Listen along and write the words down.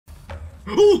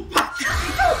Ooh!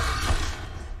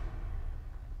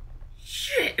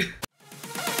 Shit!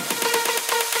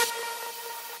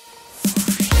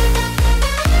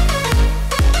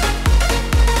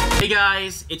 Hey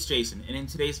guys, it's Jason, and in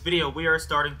today's video we are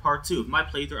starting part 2 of my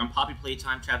playthrough on Poppy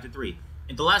Playtime Chapter 3.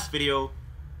 In the last video,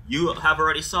 you have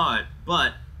already saw it,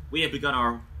 but we have begun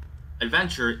our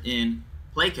adventure in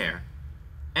Playcare.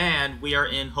 And we are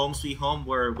in Home Sweet Home,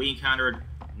 where we encountered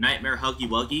Nightmare Huggy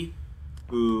Wuggy,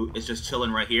 who is just chilling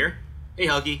right here. Hey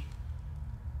Huggy.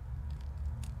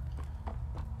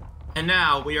 And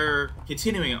now we are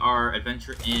continuing our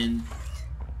adventure in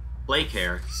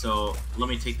Playcare, so let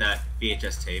me take that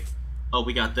VHS tape. Oh,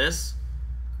 we got this.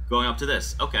 Going up to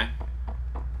this. Okay.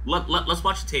 Let's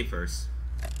watch the tape first.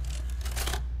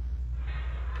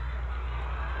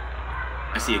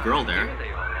 I see a girl there.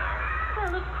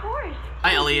 Well, of course.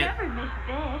 Hi, Elliot. Never miss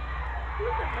this.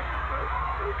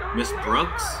 Miss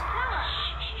Brooks?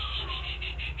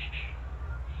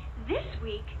 This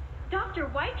week, Dr.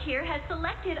 White here has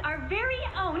selected our very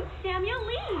own Samuel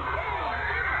Lee.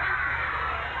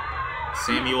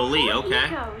 Samuel Lee, okay.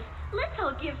 Let's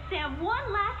all give Sam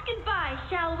one last goodbye,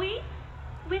 shall we?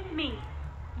 With me.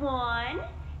 1,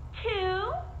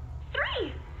 2,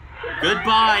 3.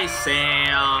 Goodbye,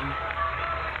 Sam.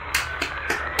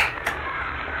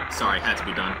 Sorry, had to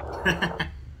be done.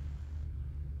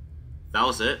 That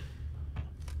was it.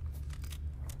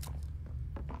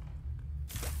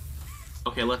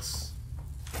 Okay, let's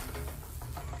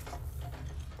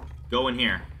go in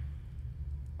here.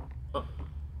 Oh,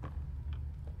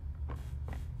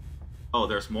 oh,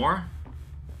 there's more?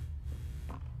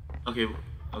 Okay,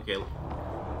 okay.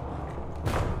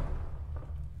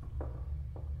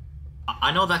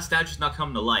 I know that statue's not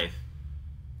coming to life.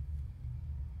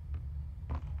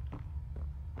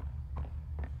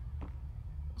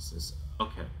 This is...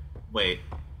 okay. Wait.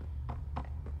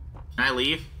 Can I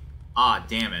leave? Ah,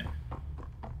 damn it.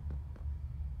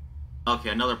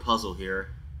 Okay, another puzzle here.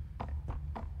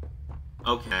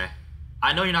 Okay.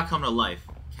 I know you're not coming to life,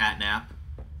 Catnap.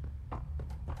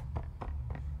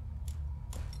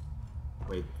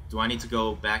 Wait, do I need to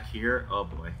go back here? Oh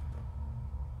boy.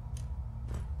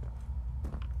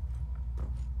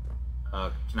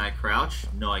 Can I crouch?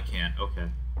 No, I can't. Okay.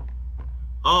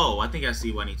 Oh, I think I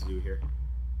see what I need to do here.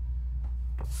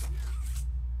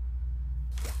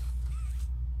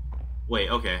 Wait,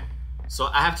 okay. So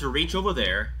I have to reach over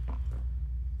there.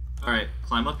 Alright,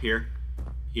 climb up here.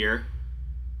 Here.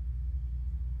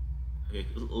 Okay,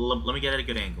 let me get at a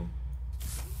good angle.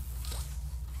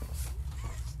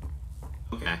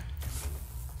 Okay.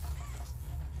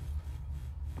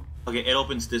 Okay, it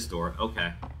opens this door.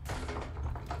 Okay.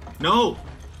 No!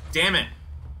 Damn it!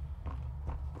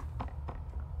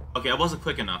 Okay, I wasn't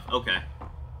quick enough. Okay.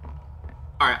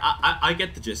 Alright, I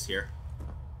get the gist here.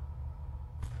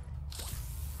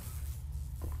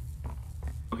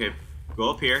 Okay,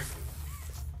 go up here.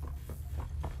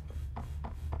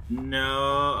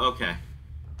 No, okay.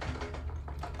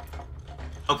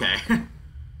 Okay.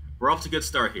 We're off to a good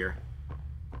start here.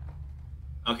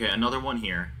 Okay, another one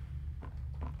here.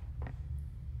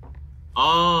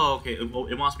 Oh, okay.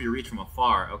 It wants me to reach from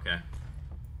afar. Okay.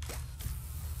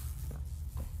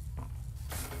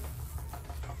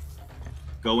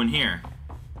 Go in here.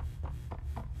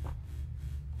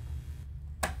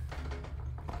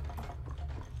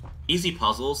 Easy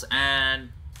puzzles, and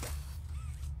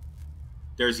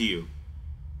there's you.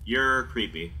 You're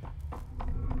creepy.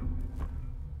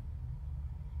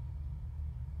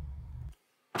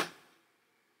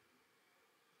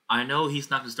 I know he's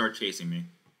not gonna start chasing me.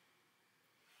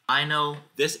 I know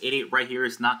this idiot right here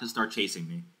is not gonna start chasing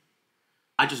me.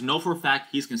 I just know for a fact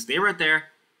he's gonna stay right there,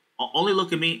 only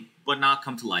look at me, but not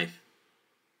come to life.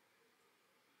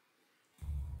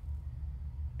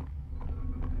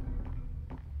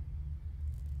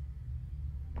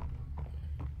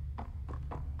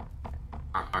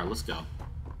 Alright, let's go.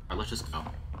 Alright, let's just go.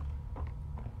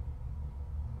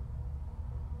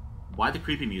 Why the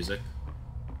creepy music?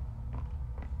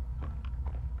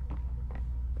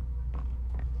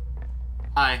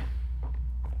 Hi.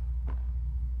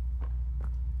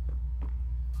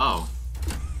 Oh.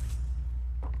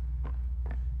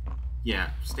 Yeah,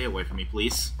 stay away from me,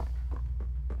 please.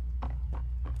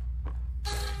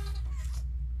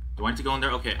 Do I need to go in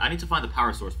there? Okay, I need to find the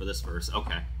power source for this first.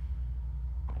 Okay.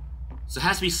 So it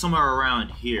has to be somewhere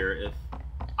around here if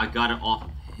I got it off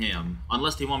of him.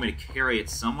 Unless they want me to carry it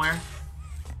somewhere.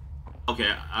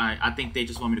 Okay, I think they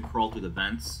just want me to crawl through the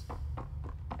vents.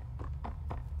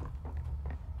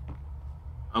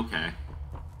 Okay.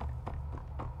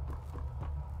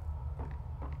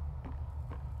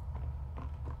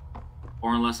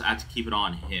 Or unless I have to keep it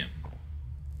on him.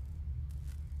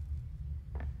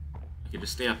 Okay,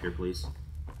 just stay up here, please.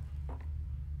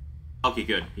 Okay,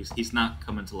 good. He's not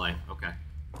coming to life. Okay.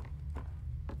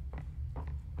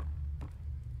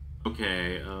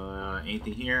 Okay,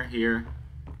 anything here? Here.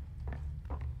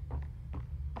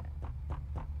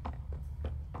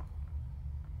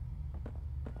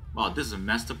 Wow, this is a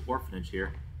messed up orphanage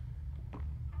here.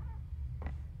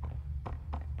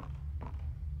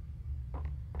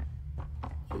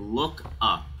 Look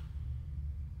up.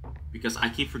 Because I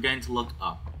keep forgetting to look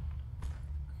up.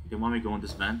 They want me to go in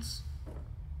this vents?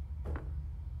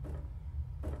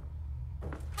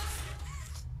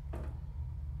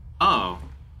 Oh.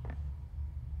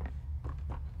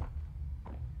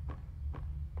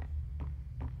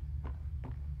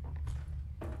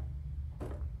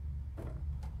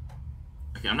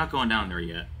 Okay, I'm not going down there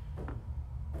yet.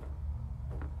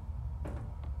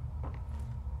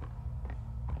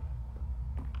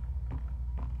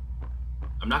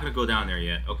 I'm not gonna go down there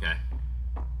yet. Okay.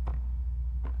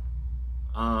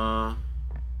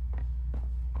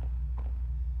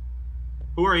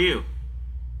 Who are you?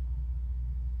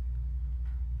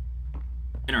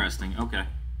 Interesting. Okay.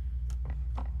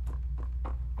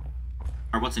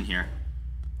 Alright, what's in here?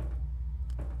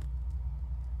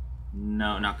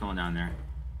 No, not going down there.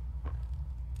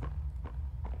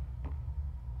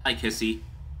 Hi, Kissy.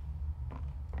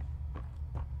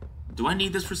 Do I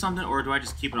need this for something, or do I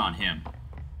just keep it on him?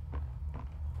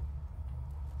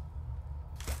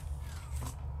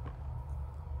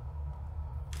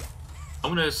 I'm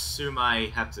gonna assume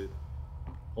I have to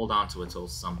hold on to it till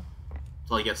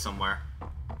I get somewhere.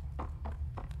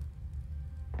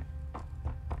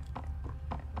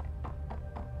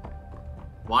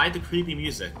 Why the creepy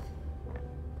music?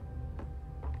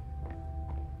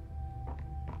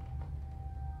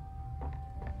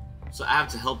 So I have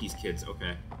to help these kids,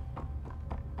 okay.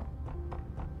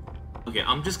 Okay,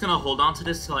 I'm just gonna hold on to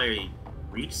this till I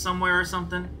reach somewhere or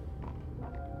something.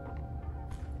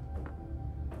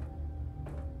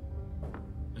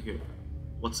 Okay,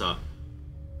 what's up?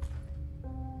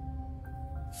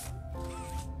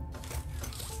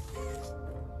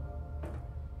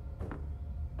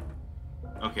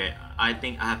 Okay, I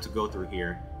think I have to go through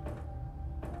here.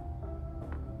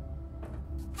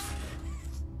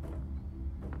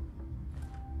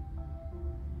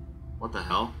 What the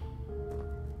hell?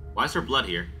 Why is there blood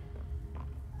here?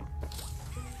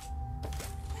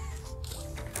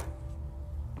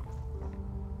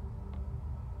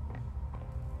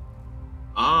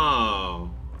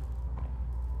 Oh.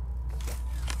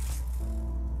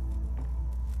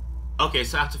 Okay,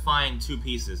 so I have to find 2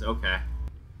 pieces. Okay.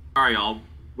 Alright, y'all.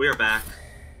 We're back.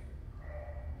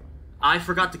 I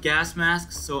forgot the gas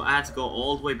mask, so I had to go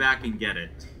all the way back and get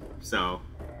it. So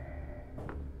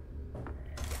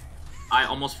I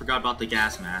almost forgot about the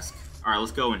gas mask. Alright,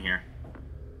 let's go in here.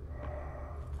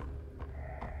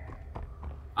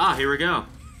 Ah, here we go.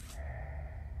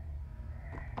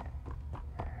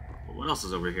 What else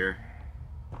is over here?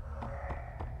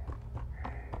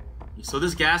 So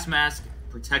this gas mask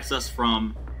protects us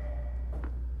from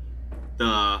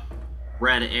the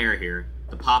red air here.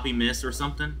 The poppy mist or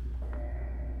something.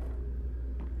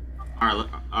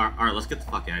 Alright, let's get the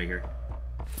fuck out of here.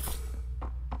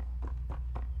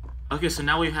 Okay, so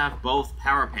now we have both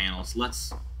power panels.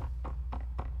 Let's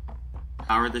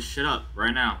power this shit up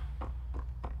right now.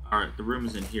 Alright, the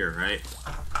room's in here, right?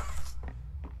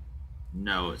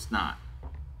 No, it's not.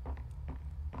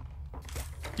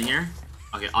 In here?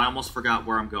 Okay, I almost forgot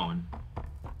where I'm going.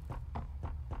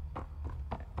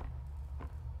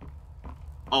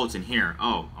 Oh, it's in here.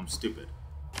 Oh, I'm stupid.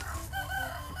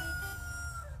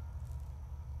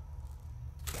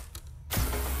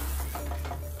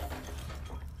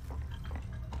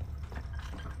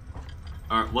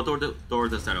 Alright, what door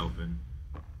does that open?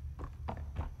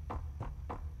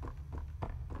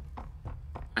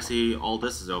 I see all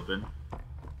this is open.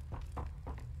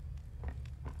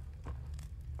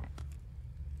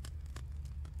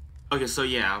 Okay, so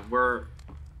yeah,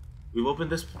 we've opened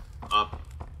this up.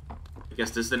 I guess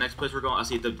this is the next place we're going. I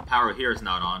see the power here is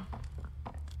not on.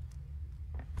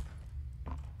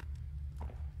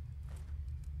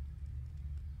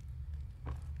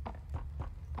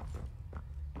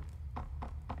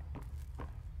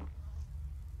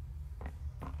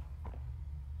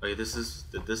 Okay, this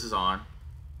is on.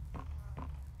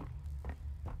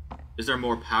 Is there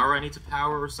more power I need to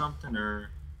power or something, or?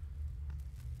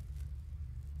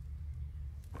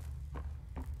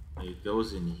 It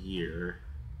goes in here.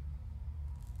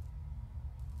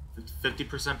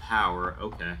 50% power,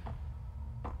 okay.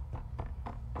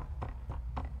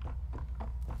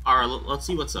 Alright, let's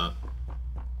see what's up.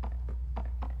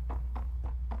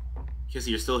 Kissy,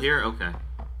 you're still here? Okay.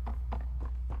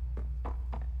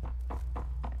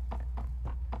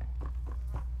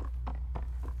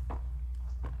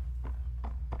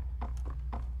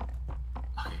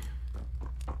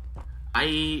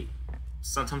 I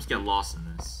sometimes get lost in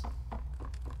this.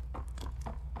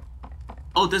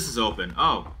 Oh, this is open.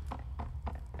 Oh.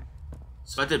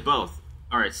 So I did both.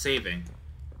 Alright, saving.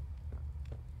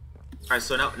 Alright,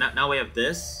 so now we have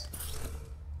this.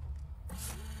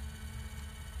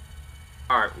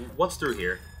 Alright, what's through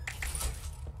here?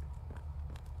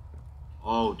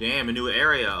 Oh, damn, a new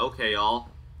area. Okay, y'all.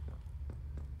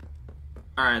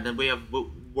 Alright, then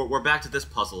we're back to this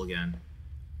puzzle again.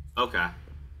 Okay.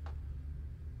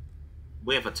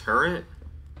 We have a turret?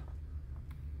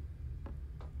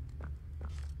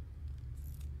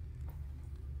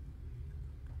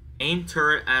 Aim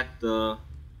turret at the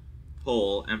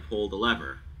pole and pull the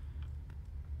lever.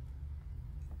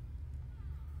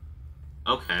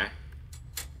 Okay.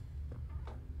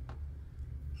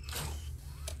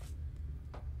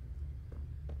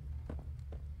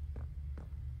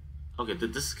 Okay,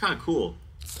 this is kind of cool.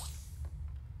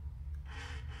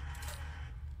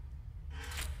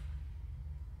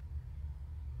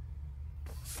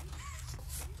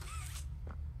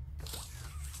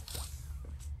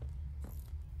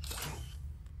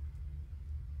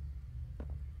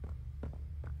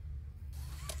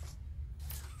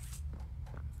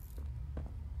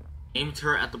 Aim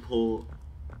turret at the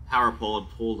power pole and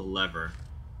pull the lever.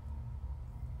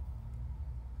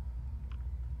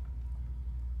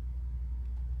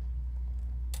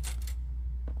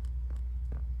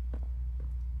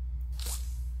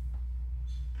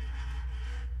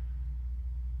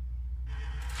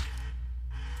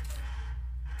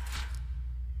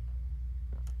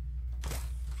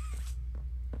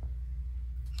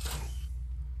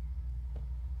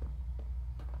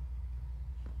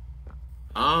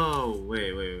 Oh,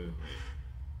 wait.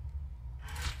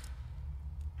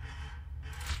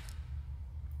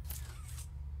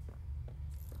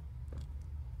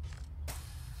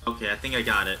 Okay, I think I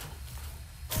got it.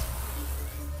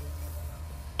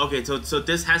 Okay, so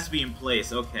this has to be in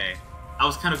place. Okay. I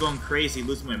was kind of going crazy,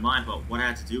 losing my mind about what I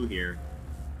had to do here.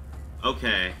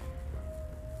 Okay.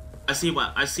 I see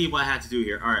what I had to do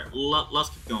here. Alright, let's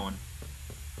keep going.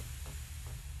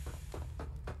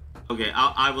 Okay,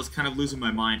 I was kind of losing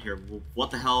my mind here.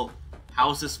 What the hell? How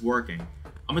is this working?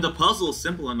 I mean, the puzzle is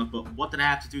simple enough, but what did I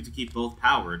have to do to keep both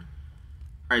powered?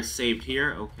 Alright, saved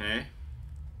here. Okay.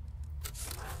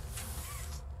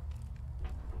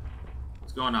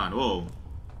 What's going on? Whoa.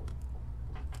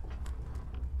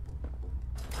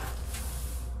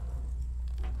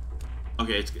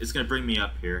 Okay, it's gonna bring me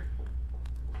up here.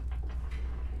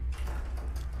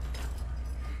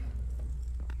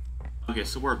 Okay,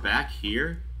 so we're back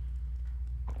here.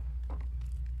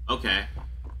 Okay.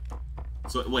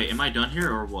 So, wait, am I done here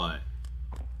or what?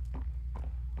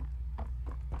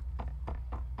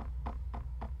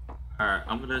 Alright,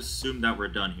 I'm gonna assume that we're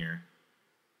done here.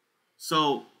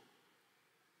 So,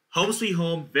 home sweet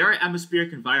home, very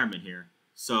atmospheric environment here.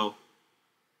 So,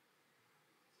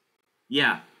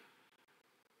 yeah.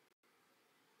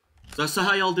 So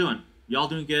how y'all doing? Y'all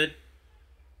doing good?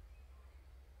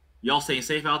 Y'all staying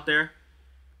safe out there?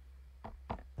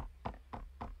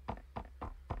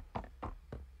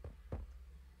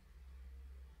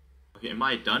 Okay, am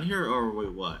I done here or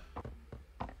wait, what?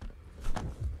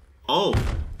 Oh! No!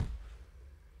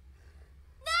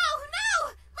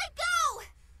 Let go!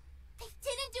 They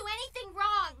didn't do anything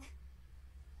wrong!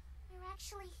 We're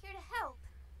actually here to help.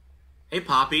 Hey,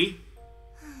 Poppy.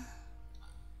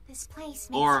 This place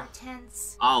makes Or me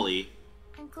tense. Ollie.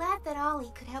 I'm glad that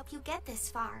Ollie could help you get this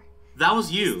far. That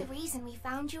was you. That's the reason we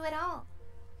found you at all.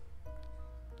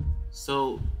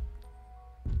 So,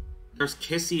 there's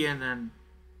Kissy and then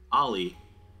Ollie.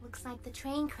 Looks like the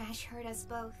train crash hurt us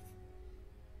both.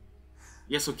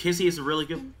 Yeah, so Kissy is a really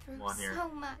good Been through one here. so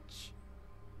much.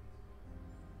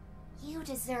 You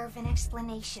deserve an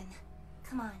explanation.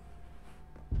 Come on.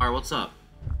 Alright, what's up?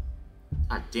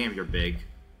 God damn, you're big.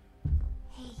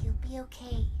 Hey, you'll be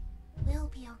okay. We'll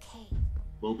be okay.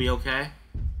 We'll be okay?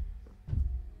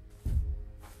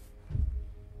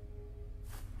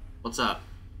 What's up?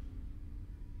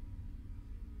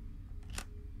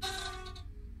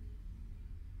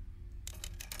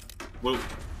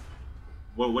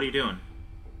 What are you doing?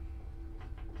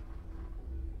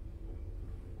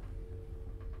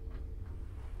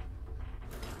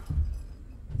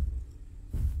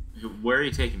 Where are you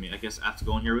taking me? I guess I have to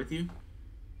go in here with you?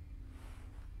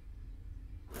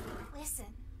 Listen,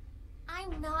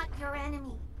 I'm not your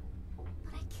enemy,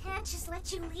 but I can't just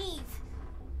let you leave.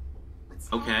 What's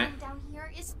happening down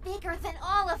here is bigger than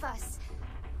all of us.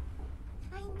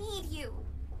 And I need you,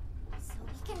 so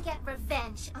we can get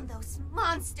revenge on those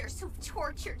monsters who've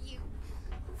tortured you,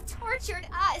 who've tortured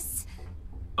us.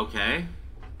 Okay.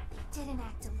 They didn't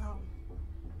act alone.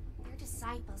 They're just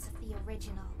disciples of the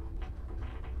original,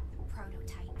 the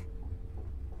prototype.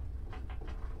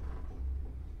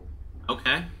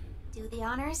 Okay. Do the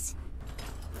honors?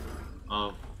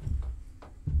 Of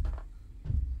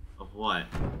what?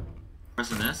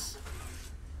 Pressing this?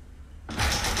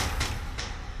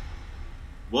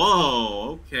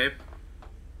 Whoa, okay.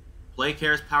 Play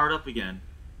care is powered up again.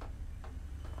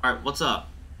 Alright, what's up?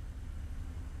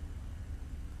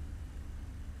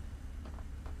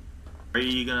 Are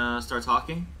you gonna start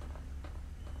talking?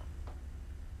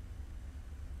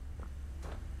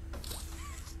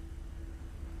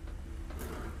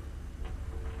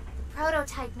 The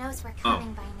prototype knows we're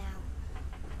coming by now.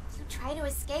 If you try to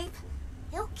escape,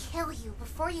 he'll kill you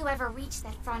before you ever reach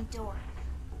that front door.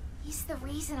 He's the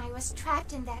reason I was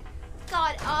trapped in that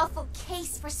god-awful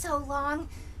case for so long.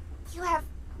 You have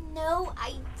no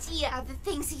idea of the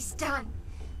things he's done.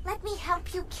 Let me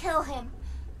help you kill him.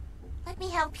 Let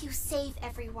me help you save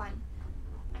everyone.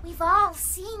 We've all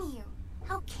seen you,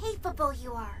 how capable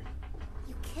you are.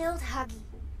 You killed Huggy.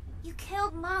 You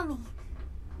killed Mommy.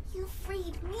 You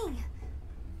freed me.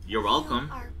 You're welcome.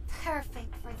 You are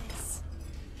perfect for this.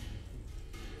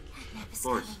 Catnap is Of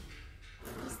course.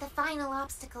 coming. He's the final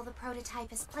obstacle the prototype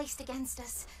has placed against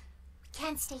us. We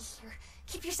can't stay here.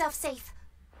 Keep yourself safe.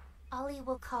 Ollie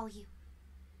will call you.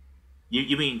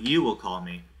 You mean you will call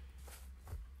me?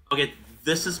 Okay,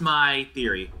 this is my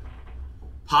theory.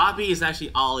 Poppy is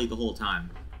actually Ollie the whole time.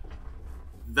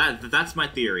 That's my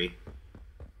theory.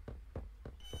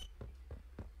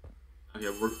 Okay,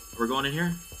 we're going in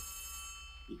here.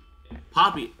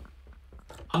 Poppy,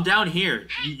 I'm down here.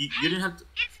 You didn't have to.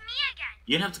 It's me again.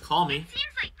 You didn't have to call me. It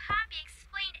seems like Poppy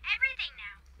explained everything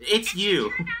now. It's and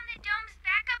you. She turned on the dome's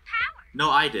backup power.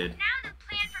 No, I did. Now the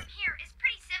plan from here is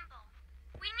pretty simple.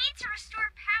 We need to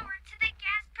restore power to the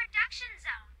gas production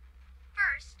zone.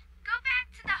 First, go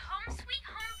back to the Home Sweet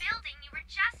Home building you were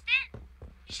just in.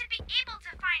 You should be able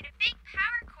to find a big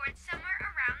power cord somewhere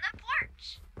around the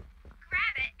porch.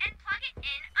 Grab it and plug it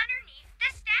in underneath the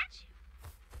statue.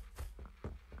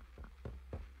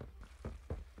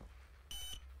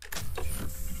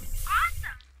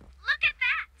 Awesome! Look at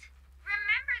that!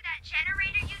 Remember that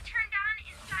generator you turned on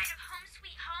inside of Home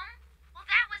Sweet Home? Well,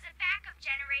 that was a backup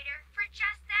generator for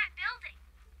just that building.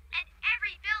 And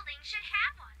every building should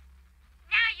have one.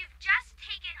 Now you've just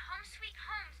taken Home Sweet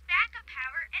Home's backup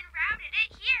power and routed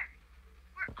it here.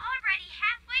 We're already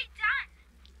halfway done.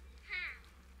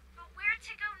 But where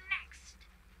to go next?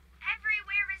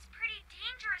 Everywhere is pretty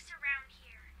dangerous around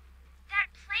here.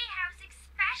 That playhouse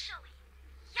especially.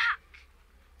 Yuck.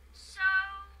 So,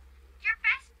 your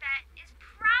best bet is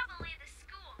probably the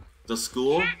school. The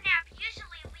school? Catnap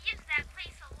usually leaves that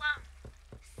place alone.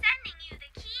 Sending you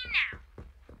the key now.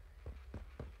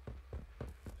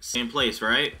 Same place,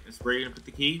 right? It's where you're gonna put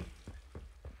the key?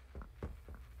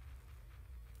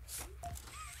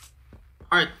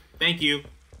 Alright, thank you.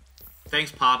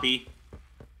 Thanks, Poppy.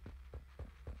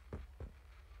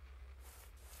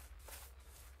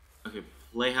 Okay,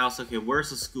 playhouse. Okay, where's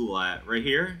the school at? Right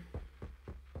here?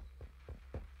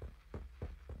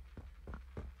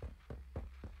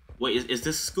 Wait, is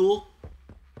this school?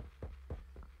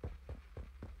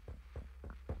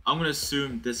 I'm gonna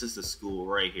assume this is the school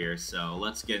right here, so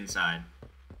let's get inside.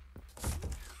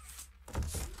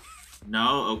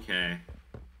 No? Okay.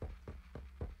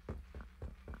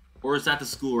 Or is that the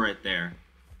school right there?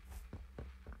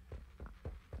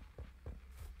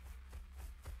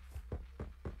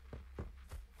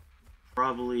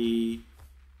 Probably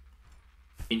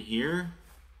in here?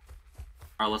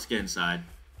 Alright, let's get inside.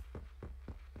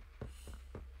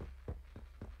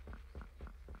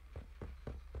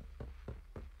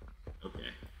 Okay.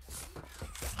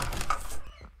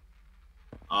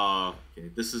 Okay,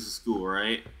 this is the school,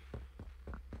 right?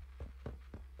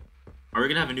 Are we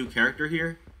gonna have a new character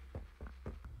here?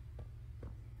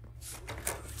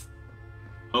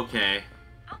 Okay.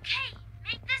 Okay,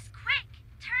 make this quick.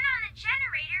 Turn on the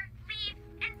generator, leave,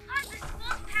 and plug the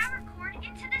school's power cord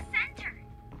into the center.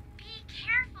 Be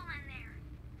careful in there.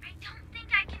 I don't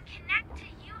think I can connect to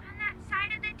you on that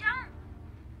side of the dome.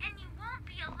 And you won't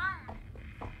be alone.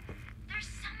 There's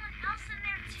someone else in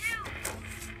there too.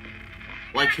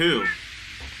 Like who?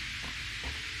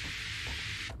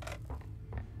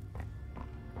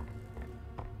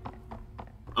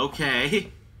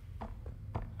 Okay.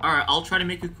 Alright, I'll try to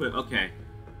make it quick. Okay.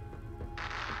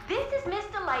 This is Miss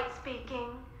Delight speaking.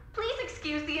 Please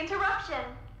excuse the interruption.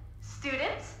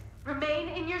 Students, remain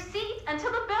in your seat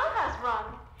until the bell has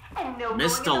rung. And no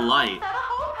Miss going in the Delight. halls without a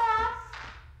hall pass.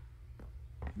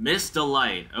 Miss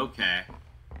Delight. Okay.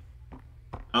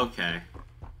 Okay.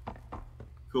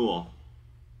 Cool.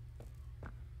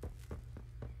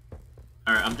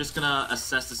 Alright, I'm just gonna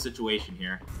assess the situation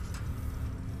here.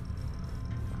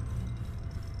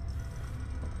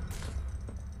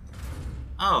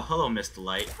 Oh, hello, Miss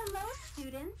Delight. Hello,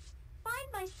 students. Find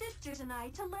my sisters and I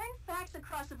to learn facts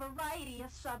across a variety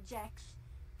of subjects.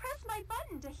 Press my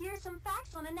button to hear some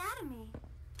facts on anatomy.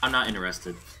 I'm not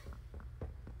interested.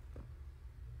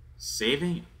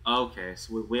 Saving? Okay,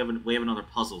 so we have another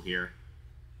puzzle here.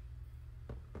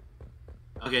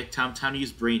 Okay, time to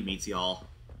use brain meats, y'all.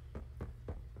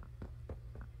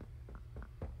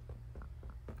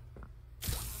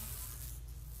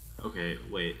 Okay,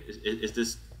 wait, is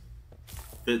this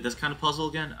this kind of puzzle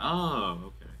again? Oh,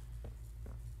 okay.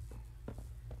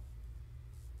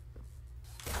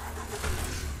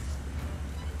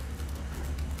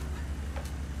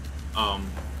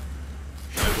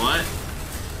 Wait, what?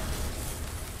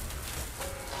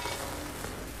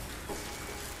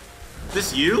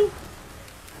 This you?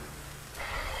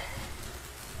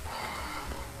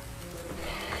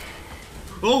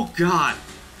 Oh God.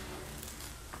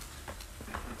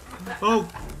 Oh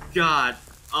God.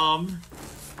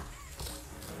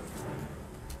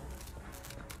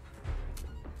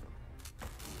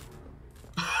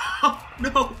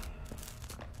 No.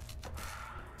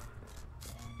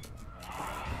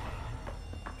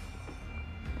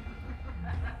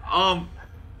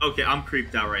 Okay, I'm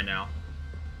creeped out right now.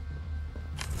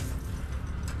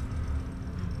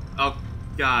 Oh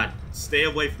God, stay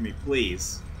away from me,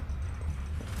 please.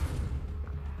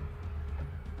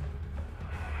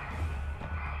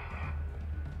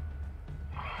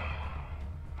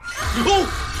 Oh!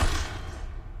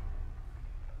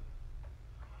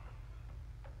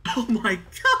 Oh my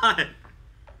God!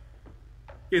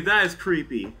 Yeah, that is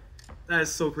creepy. That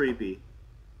is so creepy.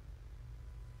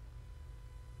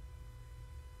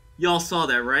 Y'all saw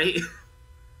that, right?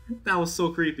 That was so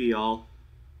creepy, y'all.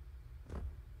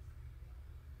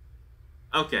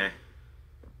 Okay.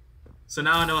 So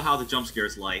now I know how the jump scare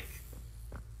is like.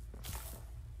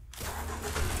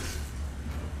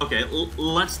 Okay,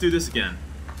 let's do this again.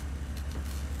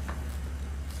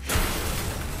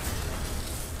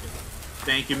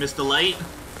 Thank you, Miss Delight.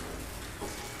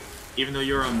 Even though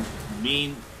you're a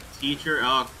mean teacher.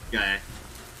 Okay.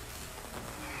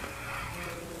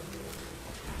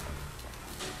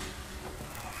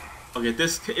 Okay,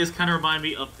 this is kind of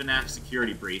reminding me of FNAF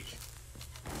Security Breach.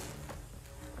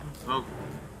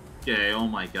 Okay, oh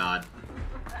my God.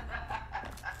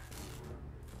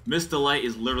 Miss Delight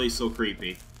is literally so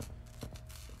creepy.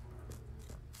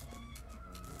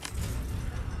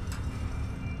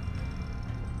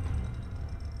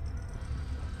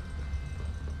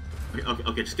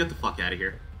 Okay, just get the fuck out of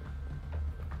here.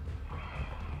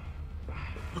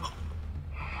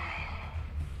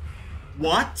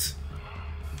 What?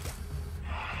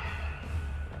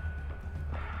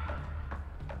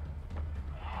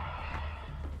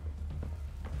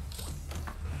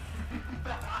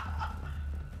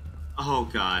 Oh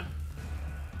God.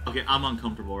 Okay, I'm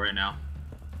uncomfortable right now.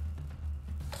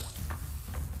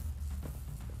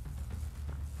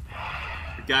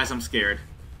 Guys, I'm scared.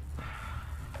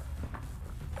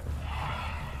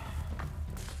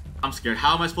 I'm scared.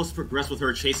 How am I supposed to progress with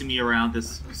her chasing me around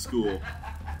this school?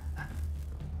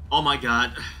 Oh my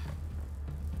God.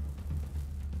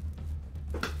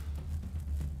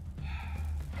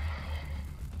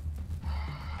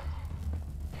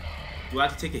 Do I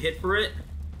have to take a hit for it?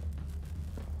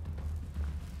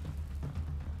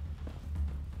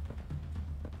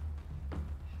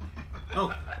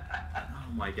 Oh.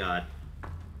 Oh my God.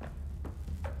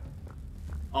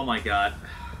 Oh my God.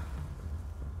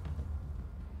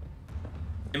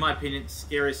 In my opinion,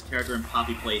 scariest character in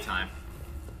Poppy Playtime.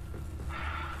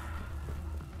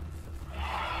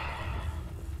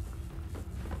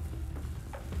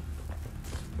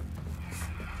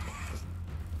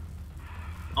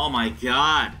 Oh my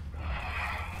God.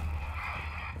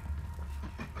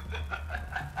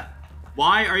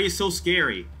 Why are you so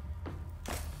scary?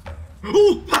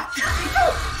 Ooh!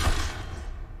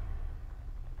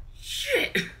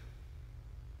 Shit!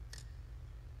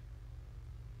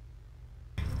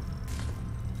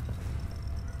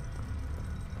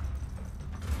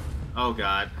 Oh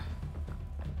God.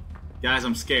 Guys,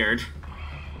 I'm scared.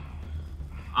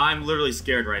 I'm literally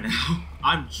scared right now.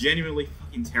 I'm genuinely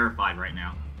fucking terrified right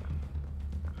now.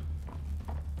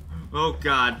 Oh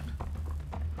God.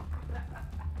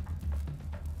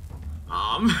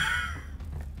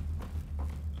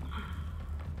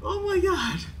 Oh my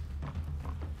God.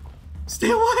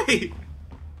 Stay away!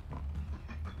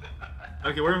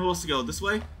 Okay, where am I supposed to go? This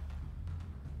way?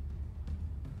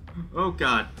 Oh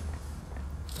God.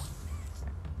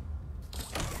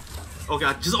 Oh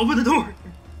God, just open the door!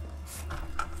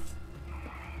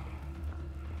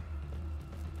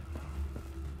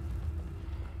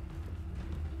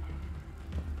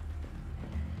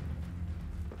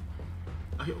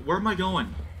 Okay, where am I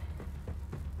going?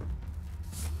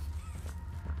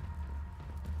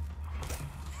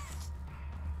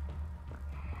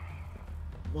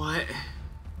 What?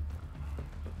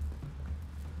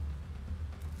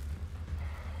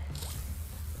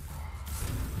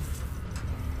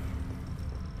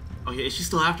 Okay, is she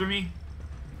still after me?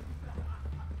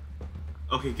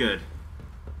 Okay, good.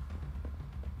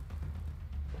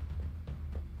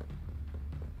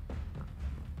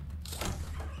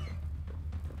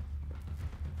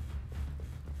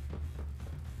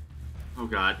 Oh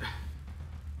god.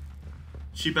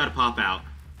 She better pop out.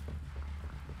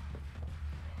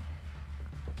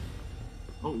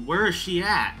 Oh, where is she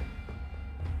at?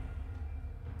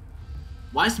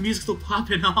 Why is the music still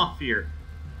popping off here?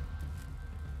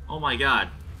 Oh my god.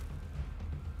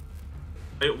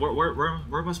 Wait, where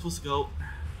am I supposed to go?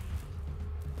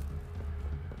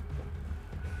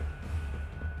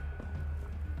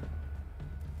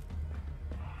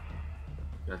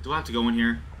 Yeah, do I have to go in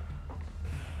here?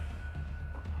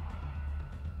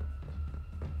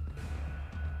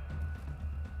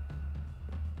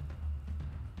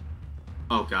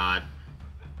 Oh god.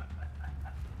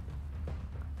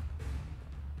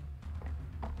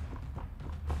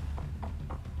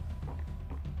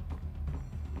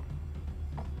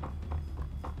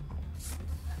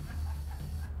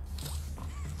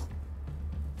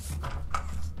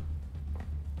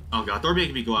 Oh god, they're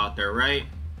making me go out there, right?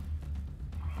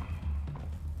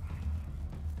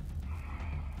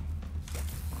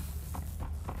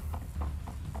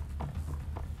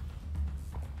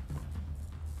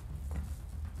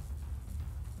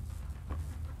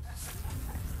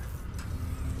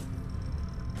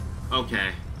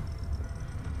 Okay.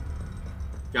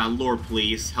 God, Lord,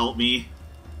 please help me.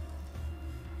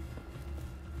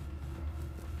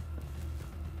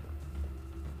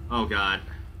 Oh god.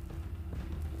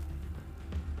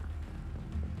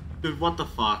 Dude, what the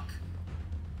fuck?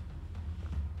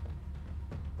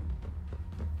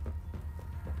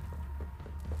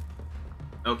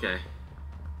 Okay.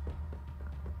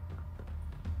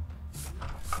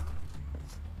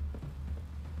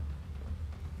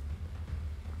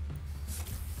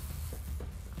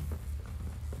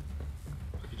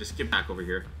 Okay, just get back over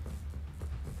here.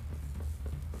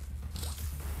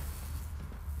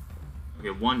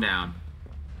 Okay, one down.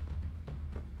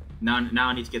 Now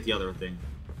I need to get the other thing.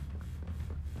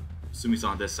 Assume he's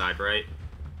on this side, right?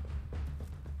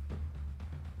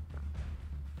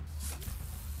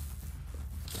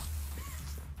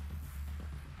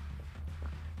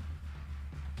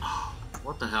 Oh,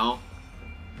 what the hell?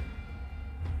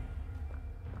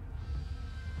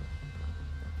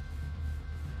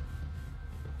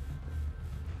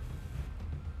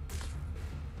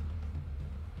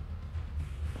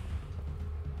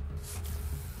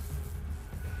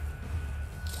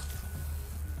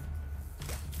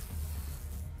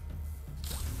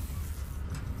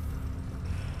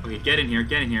 Okay, get in here,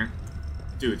 get in here.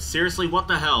 Dude, seriously, what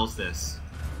the hell is this?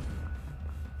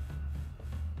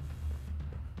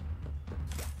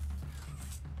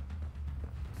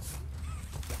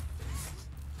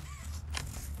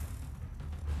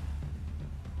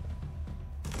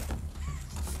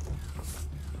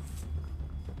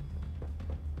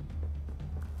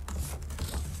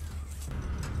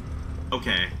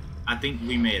 Okay, I think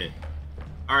we made it.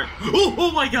 Alright.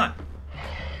 Oh my god!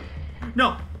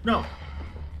 No, no.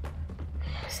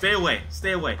 Stay away,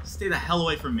 stay away. Stay the hell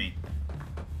away from me.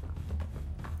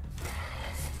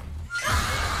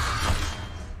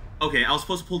 Okay, I was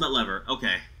supposed to pull that lever.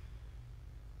 Okay.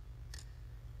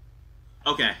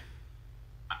 Okay.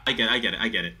 I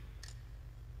get it.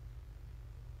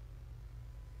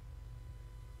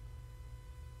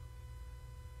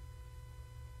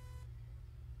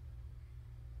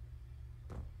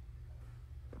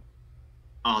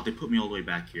 Oh, they put me all the way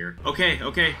back here. Okay.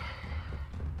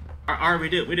 Alright, we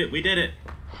did it.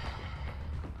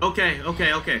 Okay.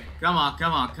 Come on.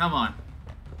 Come on,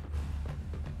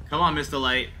 Mr.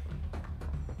 Light.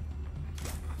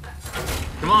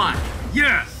 Come on.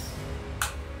 Yes!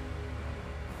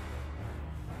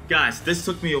 Guys, this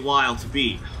took me a while to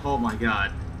beat. Oh my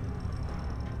god.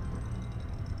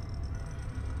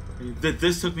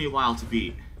 This took me a while to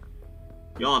beat.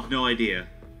 Y'all have no idea.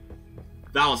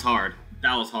 That was hard.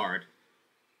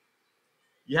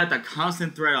 You had that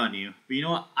constant threat on you. But you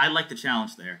know what? I like the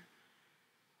challenge there.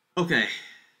 Okay.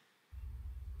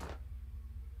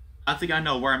 I think I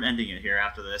know where I'm ending it here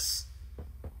after this.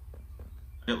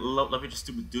 Let me just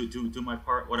do my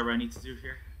part, whatever I need to do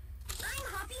here. I'm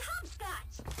Hoppy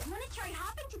Hopscotch. You wanna try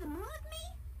hopping to the moon with me?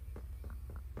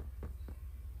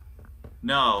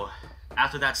 No.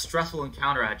 After that stressful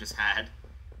encounter I just had.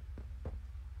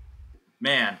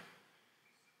 Man.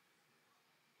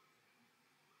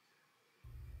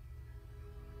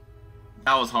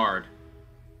 That was hard.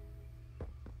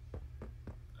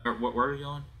 Where are we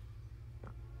going?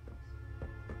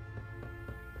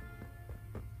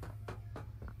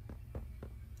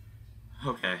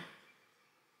 Okay.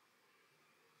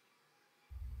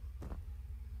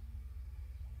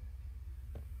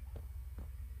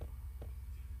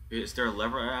 Is there a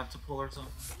lever I have to pull or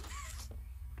something?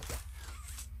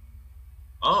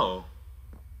 Oh.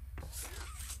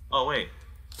 Oh, wait.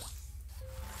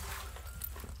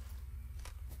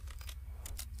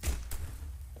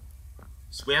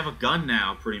 So we have a gun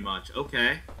now, pretty much.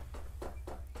 Okay.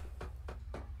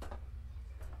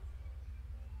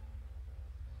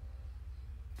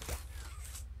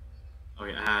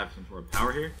 Okay, I have some sort of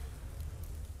power here.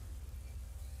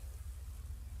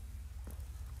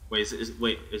 Wait,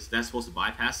 is that supposed to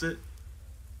bypass it?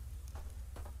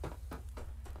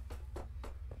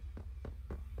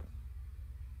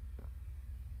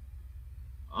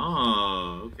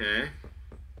 Oh, okay.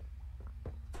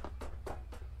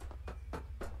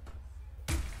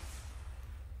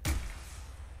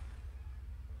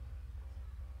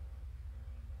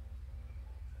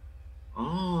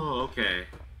 Oh, okay.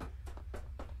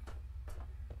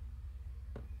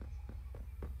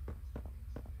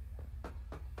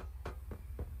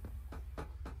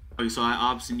 Okay, so I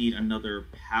obviously need another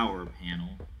power panel.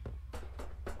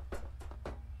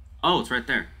 Oh, it's right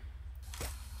there.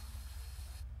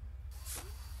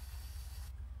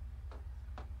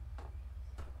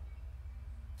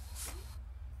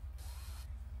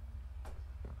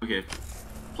 Okay,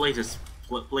 place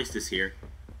this here.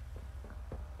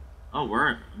 Oh,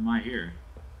 where am I here?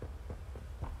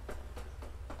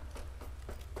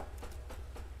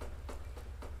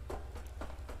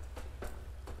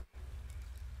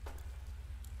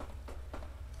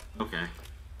 Okay.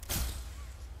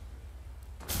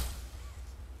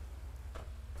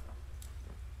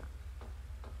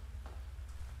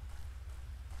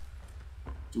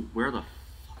 Dude, where the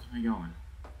fuck am I going?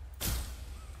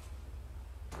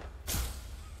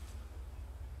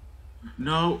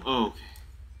 No, oh, okay.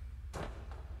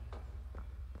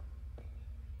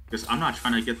 Because I'm not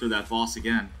trying to get through that boss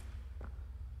again.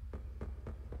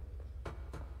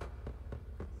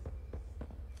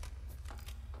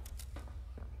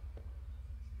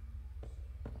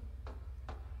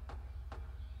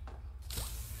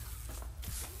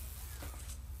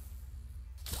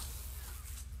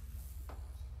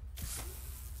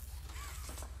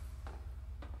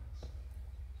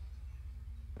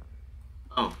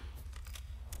 Oh.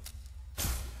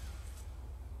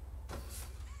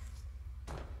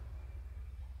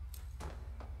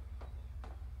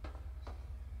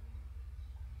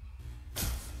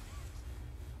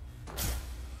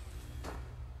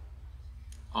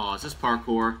 Oh, is this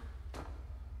parkour?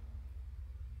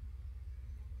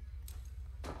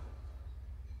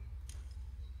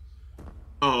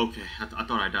 Oh, okay. I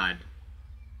thought I died.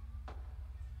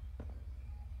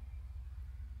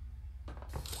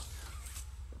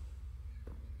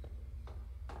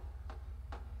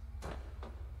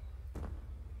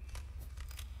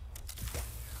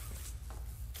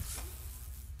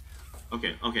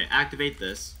 Okay, okay. Activate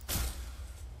this.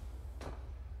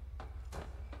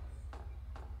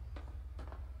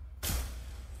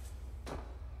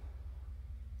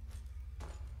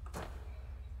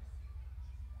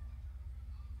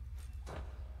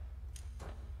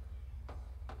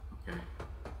 Okay.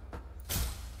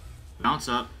 Bounce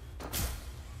up.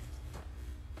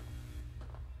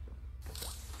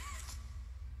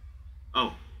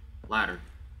 Oh, ladder.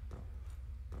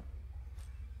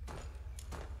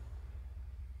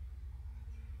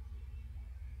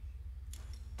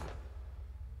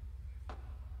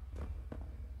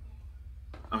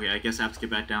 Okay, I guess I have to get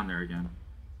back down there again.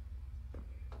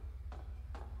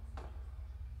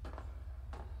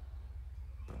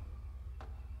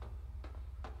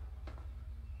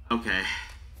 Okay.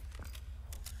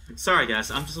 Sorry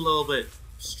guys, I'm just a little bit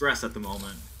stressed at the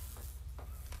moment.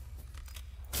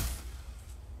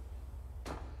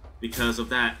 Because of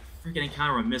that freaking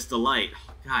encounter with Mr. Light.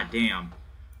 God damn.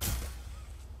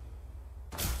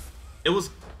 It was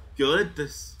good,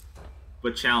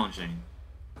 but challenging.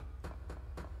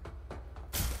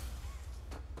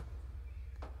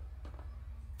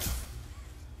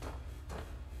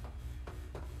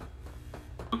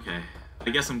 Okay, I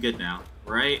guess I'm good now,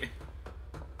 right?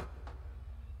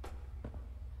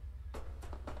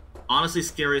 Honestly,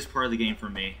 scariest part of the game for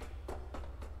me.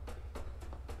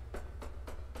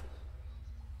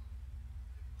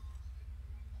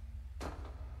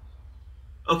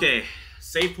 Okay,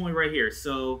 save point right here.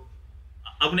 So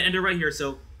I'm gonna end it right here.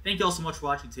 So Thank you all so much for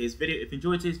watching today's video. If you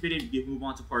enjoyed today's video, you can move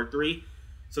on to part 3.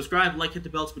 Subscribe, like, hit the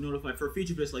bell to be notified for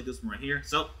future videos like this one right here.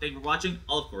 So, thank you for watching.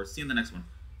 I'll, of course, see you in the next one.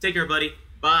 Take care, buddy.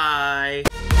 Bye.